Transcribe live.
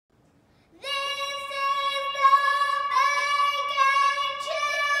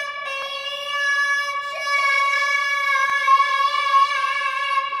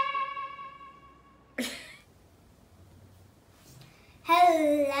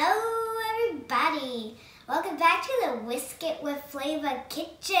everybody! Welcome back to the Whisk It with Flavor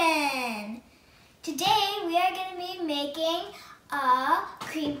kitchen. Today we are going to be making a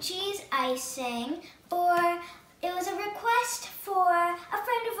cream cheese icing it was a request for a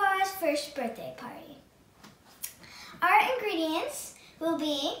friend of ours' first birthday party. Our ingredients will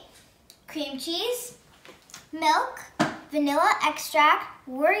be cream cheese, milk, vanilla extract,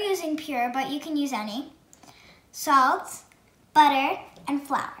 we're using pure but you can use any, salt, butter, and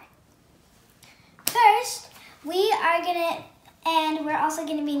flour. First, we're also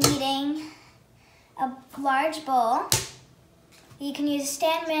gonna be needing a large bowl. You can use a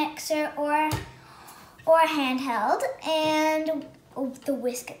stand mixer or handheld, and the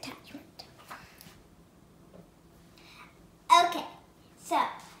whisk attachment. Okay, so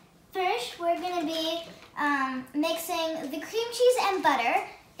first we're gonna be mixing the cream cheese and butter.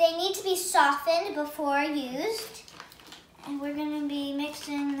 They need to be softened before used. And we're going to be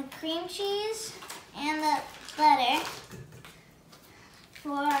mixing the cream cheese and the butter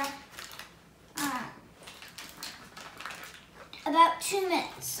for about 2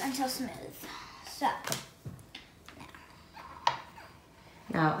 minutes until smooth. So,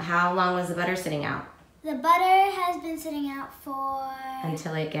 now, how long was the butter sitting out? The butter has been sitting out for...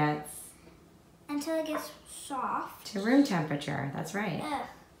 Until it gets soft. To room temperature, that's right. Ugh.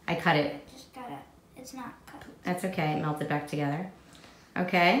 I cut it. Just got it. It's not cut. That's okay, it melted back together.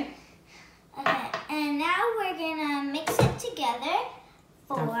 Okay. Okay, and now we're gonna mix it together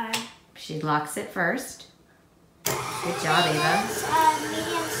for... She locks it first. Good job, Ava.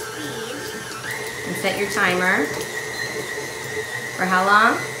 Medium speed. And set your timer. For how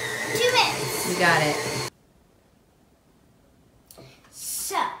long? 2 minutes. You got it.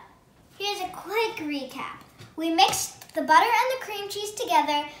 So, here's a quick recap. We mixed the butter and the cream cheese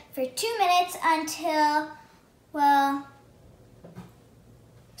together for 2 minutes until, well,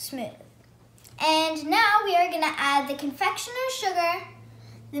 smooth. And now we are gonna add the confectioner's sugar,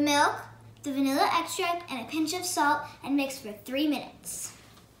 the milk, the vanilla extract, and a pinch of salt and mix for 3 minutes.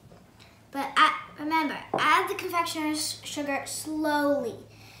 But remember, add the confectioner's sugar slowly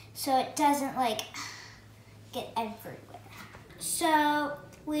so it doesn't get everywhere. So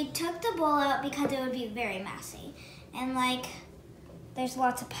we took the bowl out because it would be very messy. And there's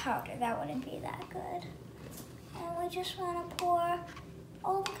lots of powder, that wouldn't be that good. And we just want to pour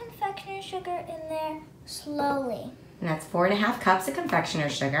all the confectioner's sugar in there slowly. And that's 4.5 cups of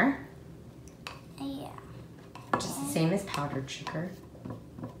confectioner's sugar. Yeah. Which is the same as powdered sugar.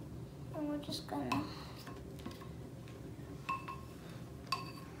 And we're just gonna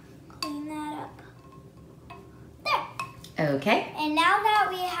clean that up. There. Okay. And now that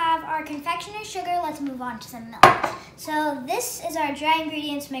we have our confectioner's sugar, let's move on to some milk. So this is our dry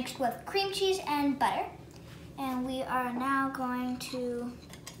ingredients mixed with cream cheese and butter. And we are now going to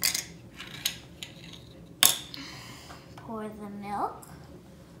pour the milk.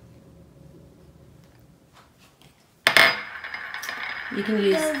 You can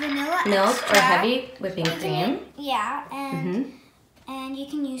use milk or heavy whipping cream. Yeah, and you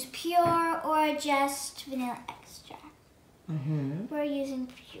can use pure or just vanilla extract. We're using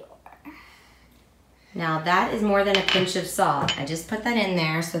pure. Now that is more than a pinch of salt. I just put that in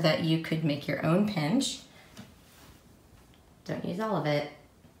there so that you could make your own pinch. Don't use all of it.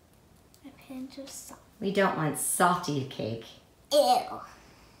 A pinch of salt. We don't want salty cake. Ew.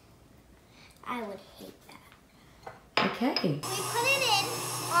 I would hate that. Okay. We put it in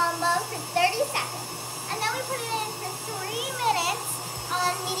on low for 30 seconds. And then we put it in for 3 minutes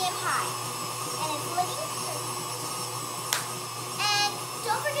on medium high. And it's looking good. And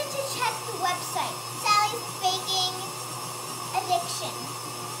don't forget to check the website, Sally's Baking Addiction.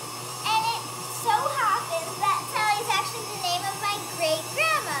 And it so happens that Sally's actually the name of my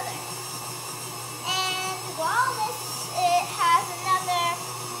great-grandmother. And while it has another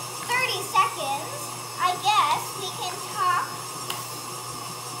 30 seconds, I guess we can talk.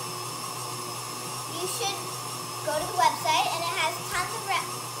 You should go to the website, and it has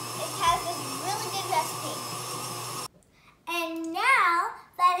it has this really good recipe. And now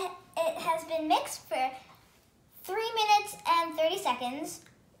that it has been mixed for 3 minutes and 30 seconds,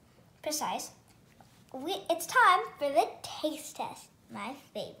 precise, it's time for the taste test, my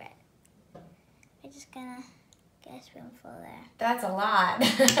favorite. I'm just gonna get a spoonful there. That's a lot.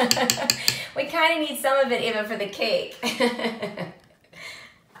 We kind of need some of it even for the cake.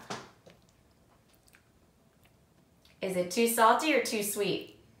 Is it too salty or too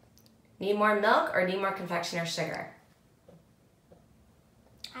sweet? Need more milk or need more confectioner's sugar?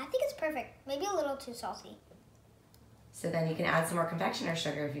 I think it's perfect. Maybe a little too salty. So then you can add some more confectioner's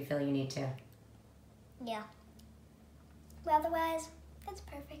sugar if you feel you need to. Yeah. But otherwise, it's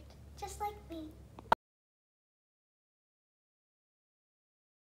perfect. Just like